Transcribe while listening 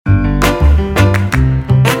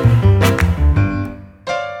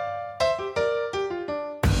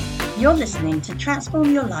You're listening to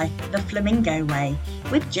Transform Your Life the Flamingo Way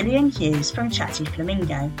with Gillian Hughes from Chatty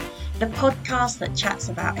Flamingo, the podcast that chats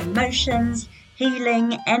about emotions,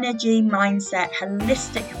 healing, energy, mindset,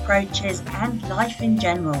 holistic approaches, and life in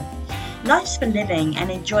general. Life's for living and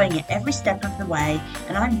enjoying it every step of the way,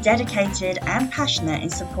 and I'm dedicated and passionate in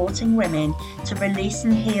supporting women to release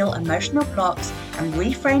and heal emotional blocks and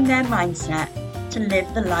reframe their mindset to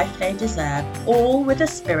live the life they deserve, all with a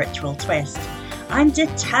spiritual twist. I'm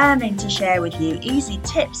determined to share with you easy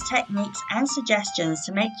tips, techniques and suggestions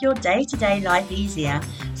to make your day-to-day life easier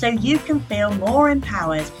so you can feel more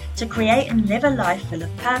empowered to create and live a life full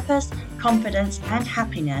of purpose, confidence and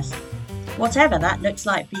happiness, whatever that looks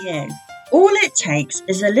like for you. All it takes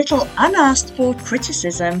is a little unasked for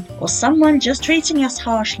criticism or someone just treating us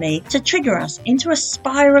harshly to trigger us into a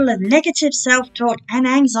spiral of negative self-talk and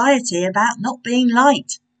anxiety about not being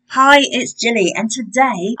liked. Hi, it's Gilly, and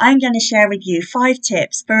today I'm going to share with you 5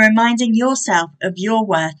 tips for reminding yourself of your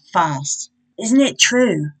worth fast. Isn't it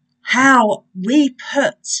true how we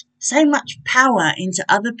put so much power into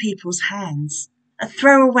other people's hands? A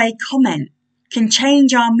throwaway comment can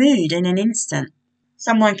change our mood in an instant.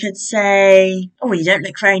 Someone could say, "Oh, you don't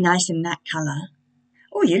look very nice in that colour.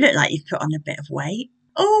 Oh, you look like you've put on a bit of weight.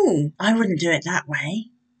 Oh, I wouldn't do it that way.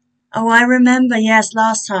 Oh, I remember, yes,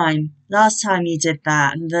 last time you did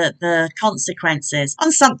that," and the consequences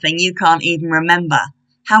on something you can't even remember.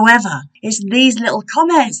 However, it's these little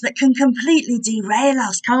comments that can completely derail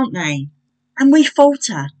us, can't they? And we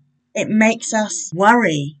falter. It makes us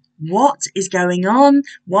worry. What is going on?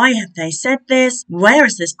 Why have they said this? Where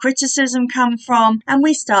has this criticism come from? And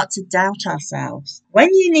we start to doubt ourselves.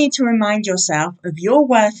 When you need to remind yourself of your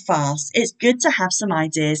worth fast, it's good to have some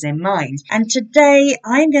ideas in mind. And today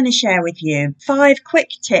I'm going to share with you 5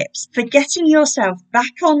 quick tips for getting yourself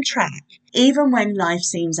back on track, even when life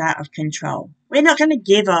seems out of control. We're not going to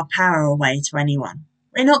give our power away to anyone.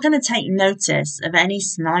 We're not going to take notice of any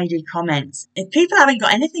snidey comments. If people haven't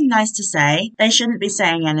got anything nice to say, they shouldn't be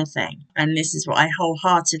saying anything. And this is what I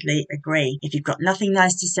wholeheartedly agree. If you've got nothing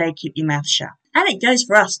nice to say, keep your mouth shut. And it goes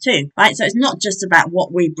for us too, right? So it's not just about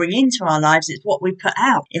what we bring into our lives, it's what we put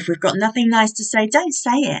out. If we've got nothing nice to say, don't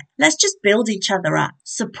say it. Let's just build each other up,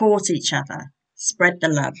 support each other, spread the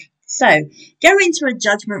love. So go into a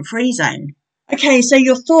judgment-free zone. Okay, so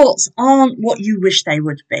your thoughts aren't what you wish they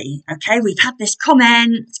would be. Okay, we've had this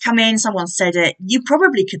comment come in, someone said it. You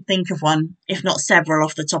probably could think of one, if not several,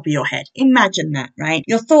 off the top of your head. Imagine that, right?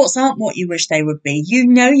 Your thoughts aren't what you wish they would be. You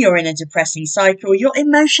know you're in a depressing cycle. Your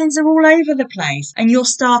emotions are all over the place and you're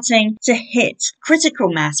starting to hit critical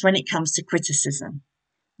mass when it comes to criticism.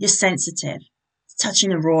 You're sensitive. It's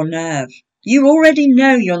touching a raw nerve. You already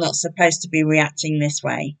know you're not supposed to be reacting this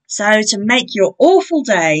way. So to make your awful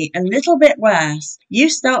day a little bit worse, you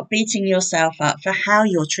start beating yourself up for how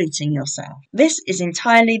you're treating yourself. This is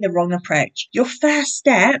entirely the wrong approach. Your first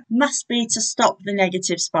step must be to stop the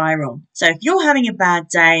negative spiral. So if you're having a bad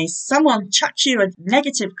day, someone chucks you a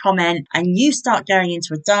negative comment and you start going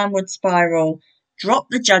into a downward spiral, drop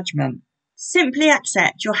the judgment. Simply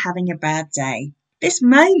accept you're having a bad day. This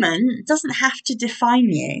moment doesn't have to define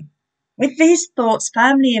you. With these thoughts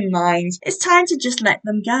firmly in mind, it's time to just let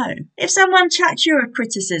them go. If someone chucks you a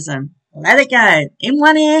criticism, let it go. In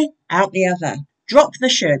one ear, out the other. Drop the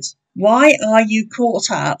should. Why are you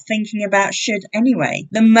caught up thinking about should anyway?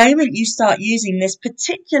 The moment you start using this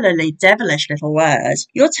particularly devilish little word,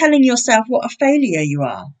 you're telling yourself what a failure you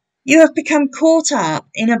are. You have become caught up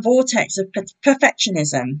in a vortex of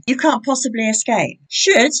perfectionism you can't possibly escape.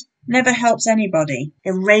 Should never helps anybody.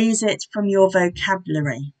 Erase it from your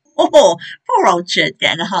vocabulary. Oh, poor old should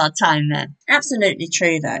getting a hard time there. Absolutely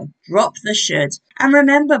true though. Drop the should. And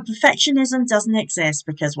remember, perfectionism doesn't exist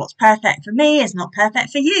because what's perfect for me is not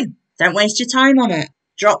perfect for you. Don't waste your time on it.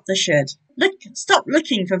 Drop the should. Stop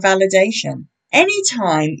looking for validation.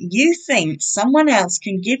 Anytime you think someone else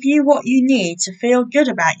can give you what you need to feel good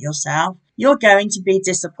about yourself, you're going to be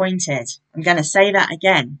disappointed. I'm going to say that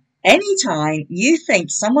again. Anytime you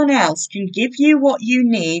think someone else can give you what you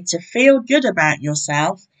need to feel good about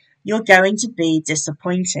yourself, you're going to be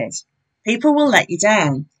disappointed. People will let you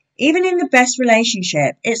down. Even in the best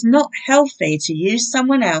relationship, it's not healthy to use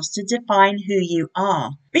someone else to define who you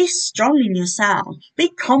are. Be strong in yourself. Be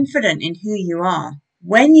confident in who you are.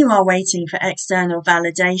 When you are waiting for external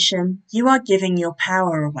validation, you are giving your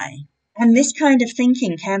power away. And this kind of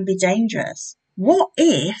thinking can be dangerous. What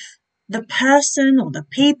if the person or the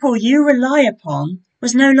people you rely upon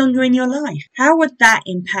was no longer in your life? How would that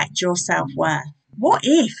impact your self-worth? What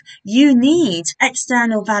if you need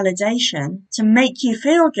external validation to make you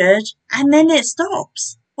feel good and then it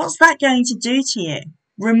stops? What's that going to do to you?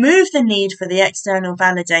 Remove the need for the external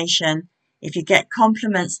validation. If you get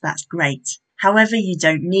compliments, that's great. However, you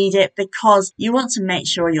don't need it because you want to make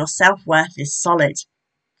sure your self-worth is solid.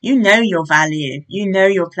 You know your value. You know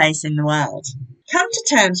your place in the world. Come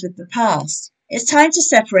to terms with the past. It's time to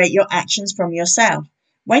separate your actions from yourself.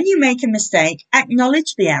 When you make a mistake,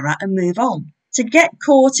 acknowledge the error and move on. To get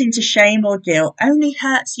caught into shame or guilt only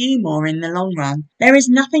hurts you more in the long run. There is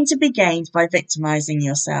nothing to be gained by victimizing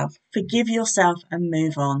yourself. Forgive yourself and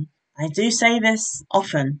move on. I do say this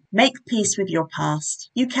often. Make peace with your past.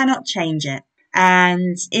 You cannot change it.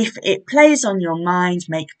 And if it plays on your mind,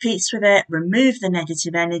 make peace with it, remove the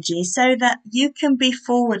negative energy so that you can be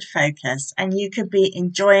forward focused and you can be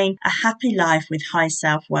enjoying a happy life with high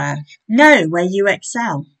self-worth. Know where you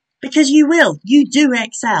excel. Because you will. You do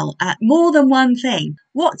excel at more than one thing.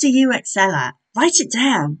 What do you excel at? Write it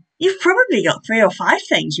down. You've probably got 3 or 5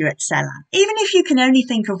 things you excel at, even if you can only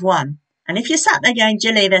think of one. And if you're sat there going,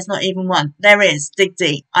 Jilly, there's not even one. There is. Dig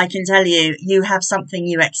deep. I can tell you, you have something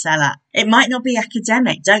you excel at. It might not be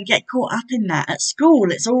academic. Don't get caught up in that. At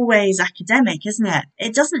school, it's always academic, isn't it?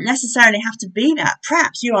 It doesn't necessarily have to be that.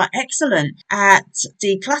 Perhaps you are excellent at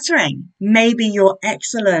decluttering. Maybe you're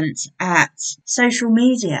excellent at social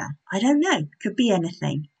media. I don't know. Could be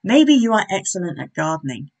anything. Maybe you are excellent at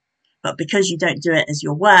gardening. But because you don't do it as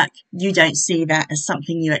your work, you don't see that as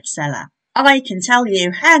something you excel at. I can tell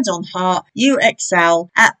you, hand on heart, you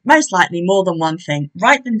excel at most likely more than one thing.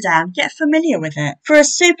 Write them down, get familiar with it. For a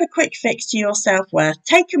super quick fix to your self-worth,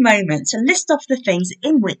 take a moment to list off the things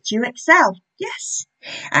in which you excel. Yes.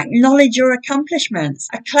 Acknowledge your accomplishments.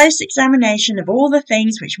 A close examination of all the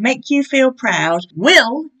things which make you feel proud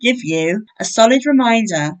will give you a solid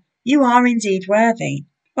reminder you are indeed worthy.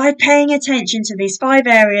 By paying attention to these 5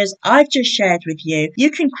 areas I've just shared with you, you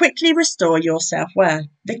can quickly restore your self-worth.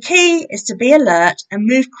 The key is to be alert and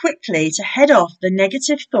move quickly to head off the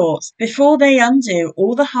negative thoughts before they undo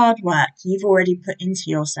all the hard work you've already put into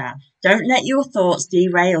yourself. Don't let your thoughts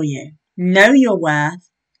derail you. Know your worth,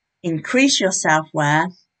 increase your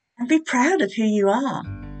self-worth, and be proud of who you are.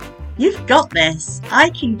 You've got this.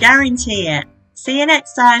 I can guarantee it. See you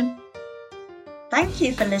next time. Thank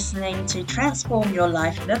you for listening to Transform Your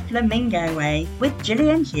Life the Flamingo Way with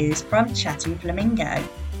Gillian Hughes from Chatty Flamingo.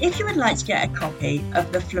 If you would like to get a copy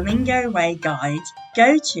of the Flamingo Way Guide,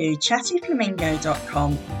 go to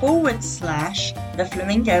chattyflamingo.com/the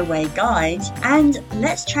Flamingo Way Guide and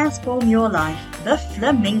let's transform your life the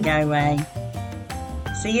Flamingo Way.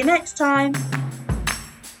 See you next time.